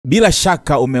Bila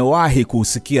shaka umewahi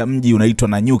kusikia mji unaitwa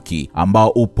Nanyuki ambao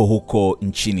upo huko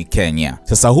nchini Kenya.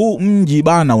 Sasa huu mji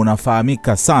bana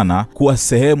unafahamika sana kuwa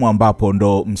sehemu ambapo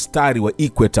ndo mstari wa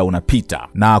equator unapita,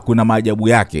 na kuna maajabu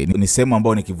yake. Ni sehemu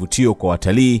ambayo ni kivutio kwa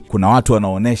watalii. Kuna watu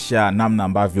wanaonesha namna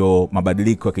ambavyo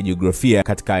mabadiliko ya kijiografia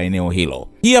katika eneo hilo.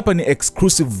 Hii hapa ni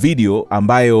exclusive video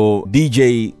ambayo DJ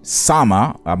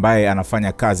Sama ambaye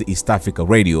anafanya kazi East Africa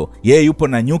Radio, yeye yupo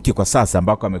Nanyuki kwa sasa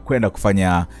ambako amekwenda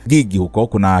kufanya gigi huko.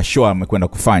 Kuna show amekwenda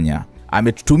kufanya.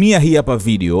 Ametutumia hii hapa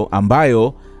video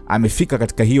ambayo amefika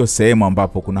katika hiyo sehemu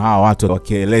ambapo kuna hawa watu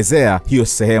wakielezea hiyo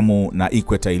sehemu na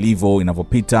equator ilivyo,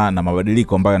 inavyopita na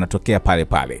mabadiliko ambayo yanatokea pale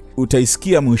pale.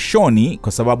 Utaisikia mwishoni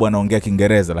kwa sababu anaongea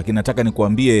Kiingereza, lakini nataka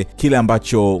nikuambie kile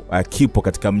ambacho kipo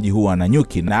katika mji huu wa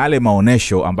Nanyuki na yale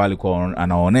maonesho ambayo alikuwa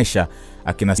anaonesha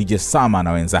akina DJ Sama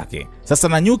na wenzake. Sasa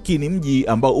Nanyuki ni mji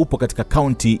ambao upo katika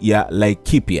kaunti ya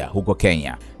Laikipia huko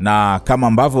Kenya, na kama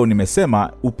ambavyo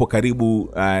nimesema upo karibu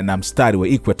na mstari wa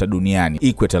equator duniani,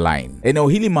 equator line. Eneo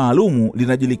hili maalumu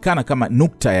linajulikana kama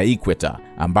nukta ya equator,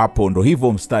 ambapo ndo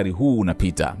hivyo mstari huu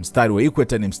unapita. Mstari wa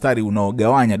equator ni mstari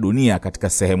unaogawanya dunia katika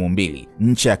sehemu mbili,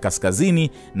 ncha ya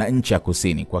kaskazini na ncha ya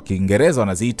kusini. Kwa Kiingereza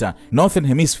wanaziita Northern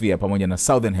Hemisphere pamoja na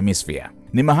Southern Hemisphere.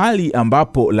 Ni mahali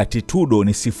ambapo latitudo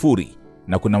ni 0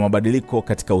 na kuna mabadiliko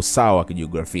katika usawa wa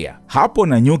kijiografia. Hapo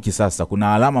Nanyuki sasa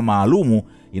kuna alama maalumu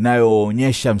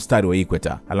inayoonyesha mstari wa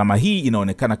equator. Alama hii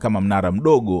inaonekana kama mnara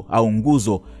mdogo au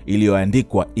nguzo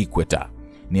iliyoandikwa equator.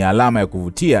 Ni alama ya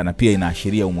kuvutia na pia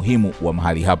inaashiria umuhimu wa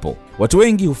mahali hapo. Watu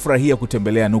wengi hufurahia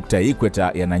kutembelea nukta ya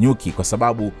equator ya Nanyuki kwa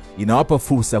sababu inawapa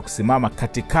fursa ya kusimama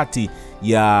katikati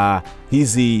ya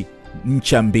hizi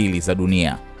ncha mbili za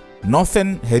dunia,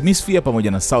 Northern Hemisphere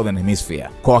pamoja na Southern Hemisphere.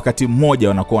 Kwa wakati mmoja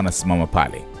wanakuwa wanasimama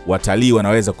pale. Watalii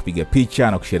wanaweza kupiga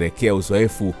picha na kusherehekea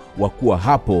uzoefu wa kuwa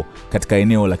hapo katika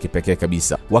eneo la kipekee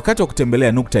kabisa. Wakati wa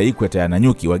kutembelea nukta ya equator ya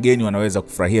Nanyuki, wageni wanaweza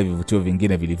kufurahia vivutio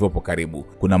vingine vilivyopo karibu.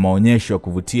 Kuna maonyesho ya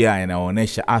kuvutia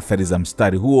yanayoonyesha athari za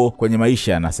mstari huo kwenye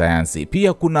maisha na sayansi.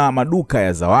 Pia kuna maduka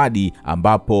ya zawadi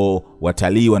ambapo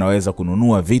watalii wanaweza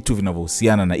kununua vitu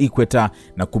vinavyohusiana na equator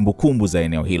na kumbukumbu za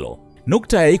eneo hilo.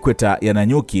 Nukta ya equator ya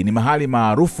Nanyuki ni mahali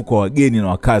maarufu kwa wageni na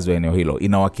wakazi wa eneo hilo.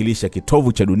 Inawakilisha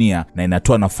kitovu cha dunia na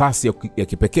inatoa nafasi ya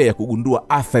kipekee ya kugundua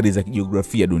athari za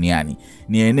kijiografia duniani.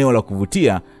 Ni eneo la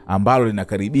kuvutia ambalo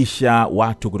linakaribisha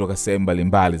watu kutoka sehemu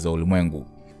mbalimbali za ulimwengu.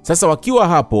 Sasa wakiwa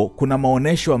hapo, kuna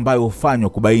maonesho ambayo hufanywa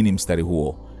kubaini mstari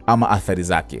huo ama athari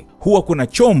zake. Huwa kuna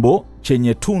chombo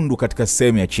chenye tundu katika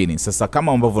sehemu ya chini. Sasa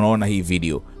kama ambavyo unaona hii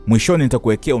video, mwishoni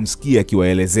nitakuwekea umsikie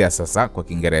akiwaelezea sasa kwa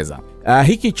Kiingereza.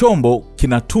 Hiki chombo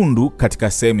kina tundu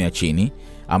katika sehemu ya chini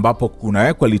ambapo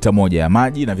kunawekwa lita 1 ya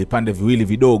maji na vipande viwili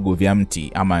vidogo vya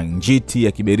mti ama njiti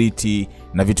ya kiberiti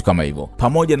na vitu kama hivyo,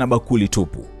 pamoja na bakuli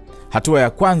tupu. Hatua ya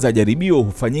kwanza ya jaribio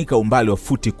hufanyika umbali wa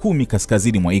futi 10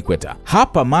 kaskazini mwa equator.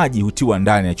 Hapa maji hutiwa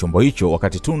ndani ya chombo hicho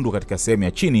wakati tundu katika sehemu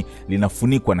ya chini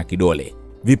linafunikwa na kidole.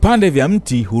 Vipande vya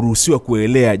mti huruhusiwa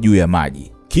kuelea juu ya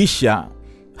maji. Kisha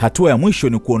hatua ya mwisho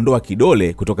ni kuondoa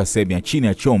kidole kutoka sehemu ya chini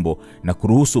ya chombo na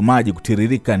kuruhusu maji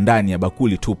kutiririka ndani ya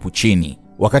bakuli tupu chini.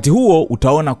 Wakati huo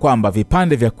utaona kwamba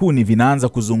vipande vya kuni vinaanza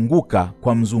kuzunguka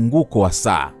kwa mzunguko wa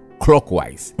saa,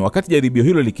 clockwise. Wakati jaribio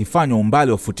hilo likifanywa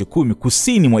umbali wa futi 10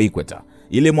 kusini mwa equator.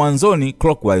 Ile mwanzoni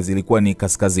clockwise ilikuwa ni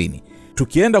kaskazini.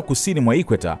 Tukienda kusini mwa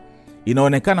equator,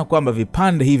 inaonekana kwamba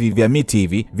vipande hivi vya miti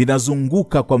hivi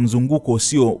vinazunguka kwa mzunguko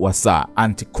usio wa saa,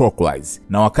 anti-clockwise.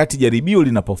 Na wakati jaribio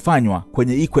linapofanywa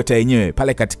kwenye equator yenyewe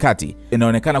pale katikati,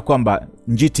 inaonekana kwamba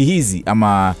njiti hizi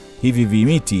ama hivi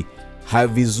vimiti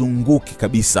havizunguki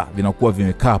kabisa, vinakuwa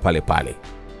vimekaa pale pale.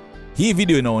 Hii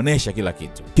video inaonesha kila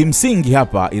kitu. Kimsingi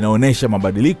hapa inaonesha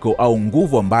mabadiliko au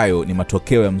nguvu ambayo ni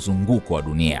matokeo ya mzunguko wa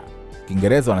dunia.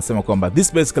 Kiingereza wanasema kwamba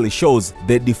this basically shows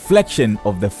the deflection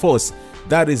of the force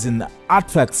that is in the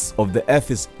artifacts of the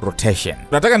earth's rotation.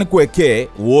 Nataka nikuwekee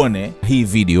uone hii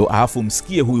video alafu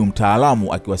msikie huyu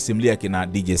mtaalamu akiwasimulia kina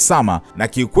DJ Sama, na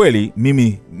kiukweli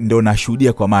mimi ndo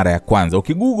nashuhudia kwa mara ya kwanza.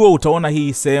 Ukigoogle utaona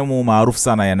hii sehemu maarufu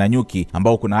sana ya Nanyuki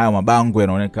ambao kuna haya mabango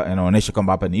yanaonyesha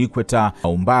kwamba hapa ni equator,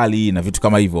 umbali na vitu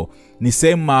kama hivyo. Ni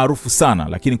sehemu maarufu sana,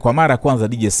 lakini kwa mara ya kwanza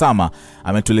DJ Sama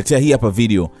ametuletea hii hapa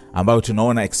video ambayo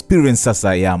tunaona experience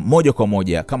sasa ya moja kwa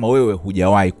moja kama wewe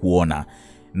hujawahi kuona.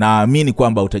 Naamini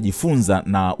kwamba utajifunza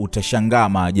na utashangaa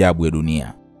maajabu ya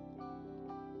dunia.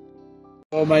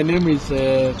 My name is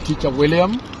Teacher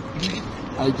William.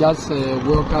 I just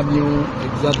welcome you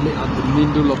exactly at the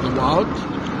middle of the world.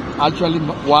 Actually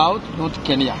world, not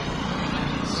Kenya.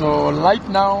 So right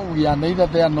now we are neither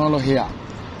there nor here.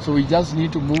 So we just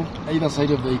need to move either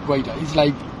side of the equator. It's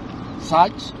like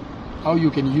search how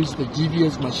you can use the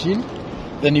GPS machine,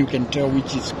 then you can tell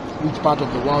which part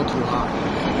of the world you are.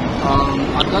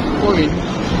 At that point,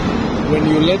 when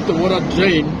you let the water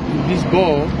drain in this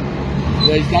ball,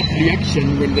 there is that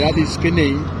reaction when the earth is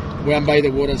spinning, whereby the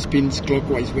water spins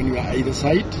clockwise when you are either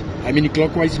side. I mean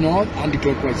clockwise north and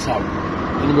clockwise south.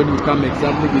 And when you come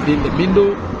exactly within the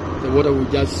middle, the water will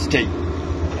just stay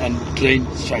and drain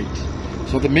straight.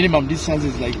 So the minimum distance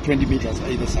is like 20 meters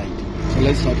either side. So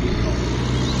let's start with it.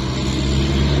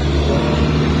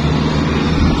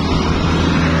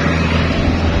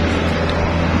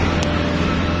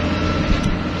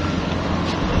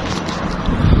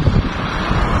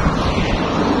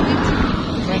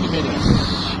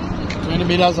 20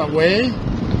 meters away,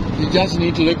 you just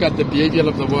need to look at the behavior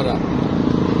of the water.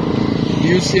 Do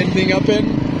you see anything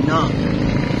happen? No.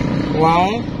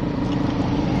 Wow.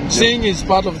 Seeing is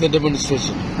part of the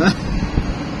demonstration.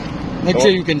 Make sure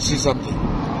you can see something.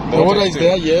 The water is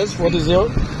there, yes. What is your?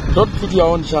 Don't put your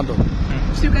own shadow.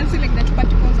 So you can see like that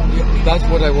particles are moving. That's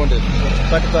what I wanted.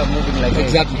 Particles are moving like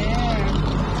Exactly.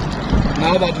 Yeah.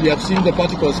 Now that we have seen the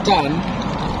particles turn,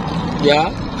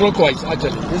 yeah, clockwise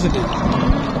actually, isn't it?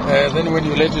 Then when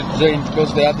you let it drain,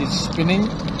 because the earth is spinning,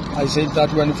 I said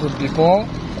that one from before,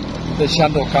 the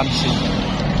shadow comes in.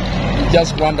 You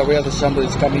just wonder where the shadow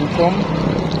is coming from.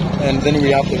 And then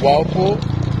we have the whirlpool.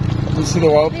 You see the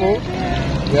whirlpool?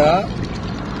 Yeah.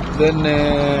 Then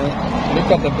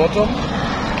look at the bottom.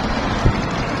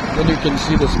 Then you can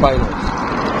see the spirals.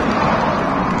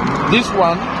 This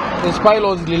one, the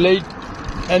spirals relate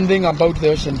anything about the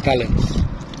ocean currents.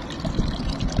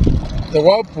 The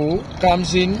whirlpool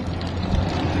comes in,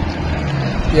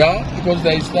 yeah, because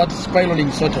there is that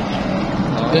spiraling sort of.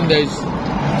 Then there is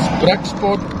black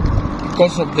spot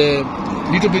because of the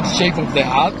little bit shape of the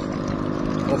earth,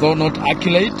 although not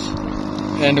accurate.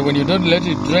 And when you don't let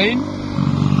it drain,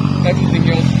 everything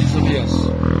else disappears.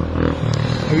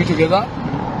 Are we together?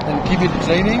 And keep it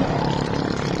draining.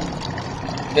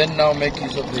 Then now make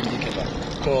use of the indicator,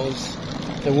 because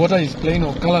the water is plain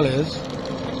or colorless.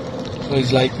 So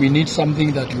it's like we need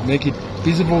something that will make it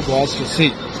visible for us to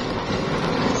see.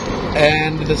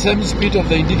 And the same speed of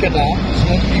the indicator is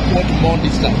not equal to more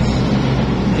distance.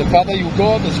 The farther you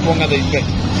go, the stronger the effect.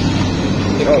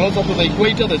 The closer to the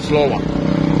equator, the slower.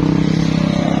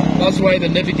 That's why the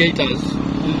navigators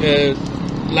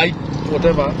light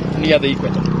whatever near the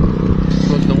equator.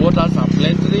 Because the waters are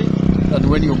plenty than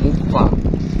when you move far.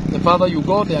 The farther you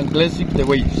go, the aggressive the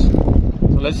waves.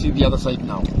 So let's see the other side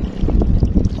now.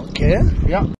 Okay.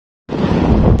 Yeah. So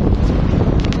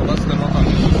that's the northern.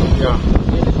 Yeah.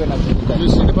 You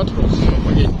see the particles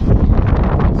again.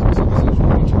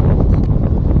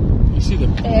 You see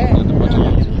them?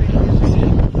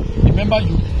 Remember,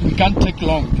 we can't take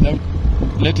long without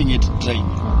letting it drain.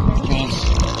 Because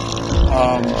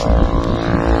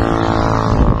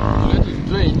let it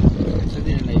drain,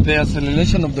 the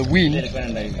acceleration of the wind,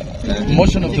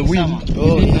 motion of the wind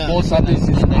within the ball surface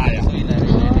is higher. So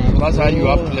that's how you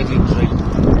have to let it drain.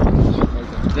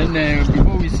 Then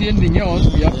before we see anything else,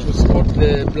 we have to spot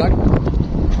the black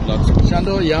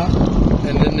shadow, yeah,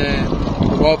 and then the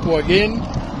whirlpool again.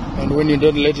 And when you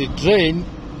don't let it drain,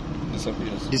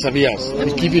 disappears,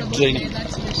 and keep it draining.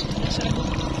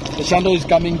 The shadow is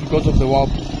coming because of the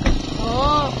whirlpool.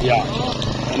 Oh. Yeah.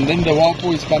 And then the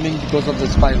whirlpool is coming because of the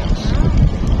spirals.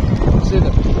 See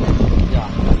them? Yeah.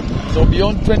 So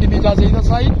beyond 20 meters either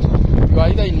side, you are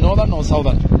either in northern or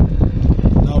southern.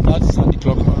 Now that's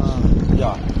anti-clockwise.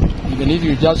 Yeah. Even if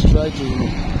you just try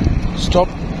to stop,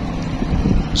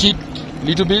 cheat a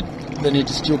little bit, then it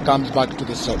still comes back to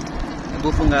the south. It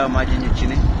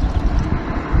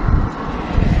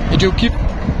will keep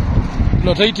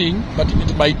rotating, but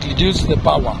it might reduce the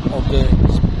power of the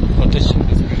rotation.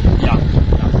 Yeah.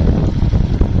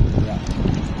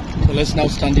 So let's now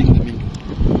stand in the middle.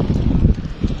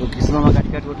 Tukisimama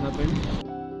katikati what happens?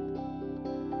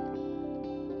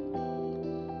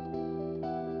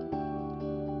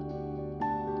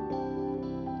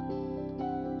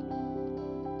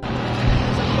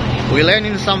 We're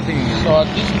learning something. So at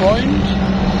this point,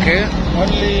 Okay.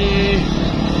 only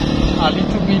a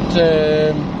little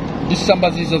bit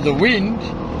disturbances of the wind,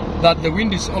 that the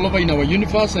wind is all over in our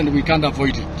universe and we can't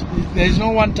avoid it. There is no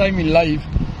one time in life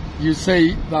you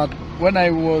say that when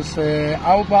I was,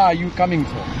 how far are you coming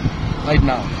from right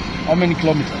now? How many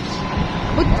kilometers?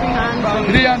 Put 300.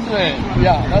 300.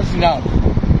 Yeah, that's enough.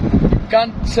 You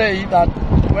can't say that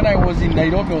when I was in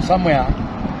Nairobi or somewhere,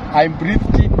 I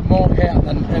breathed in more air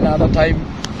than another time,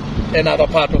 another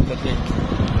part of the day.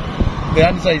 The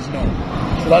answer is no.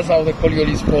 So that's how the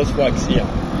Coriolis force works here.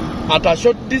 At a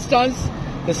short distance,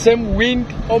 the same wind,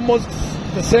 almost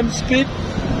the same speed,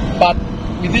 but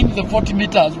within the 40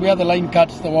 meters where the line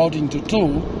cuts the world into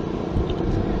two,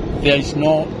 there is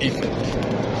no effect.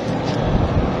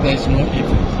 There is no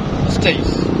effect. It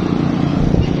stays.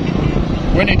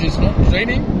 When it is not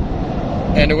draining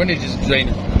and when it is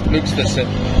draining, looks the same.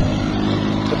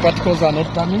 The particles are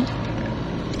not coming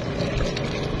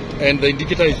and the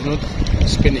indicator is not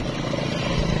spinning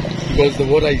because the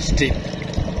water is still.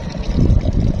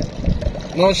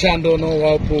 No shando, no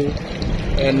whirlpool,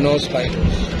 and no spirals.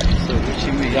 So which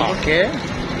means okay.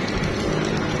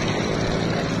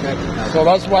 So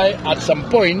that's why at some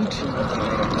point,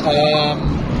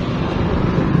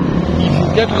 if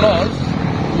you get lost,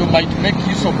 you might make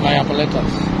use of my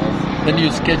apparatus. Then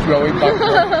you sketch your way back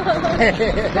home.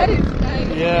 That is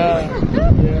nice. Yeah.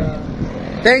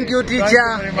 Thank you, teacher. Thank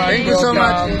you very much. Thank you so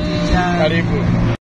much, Welcome. teacher. Karibu.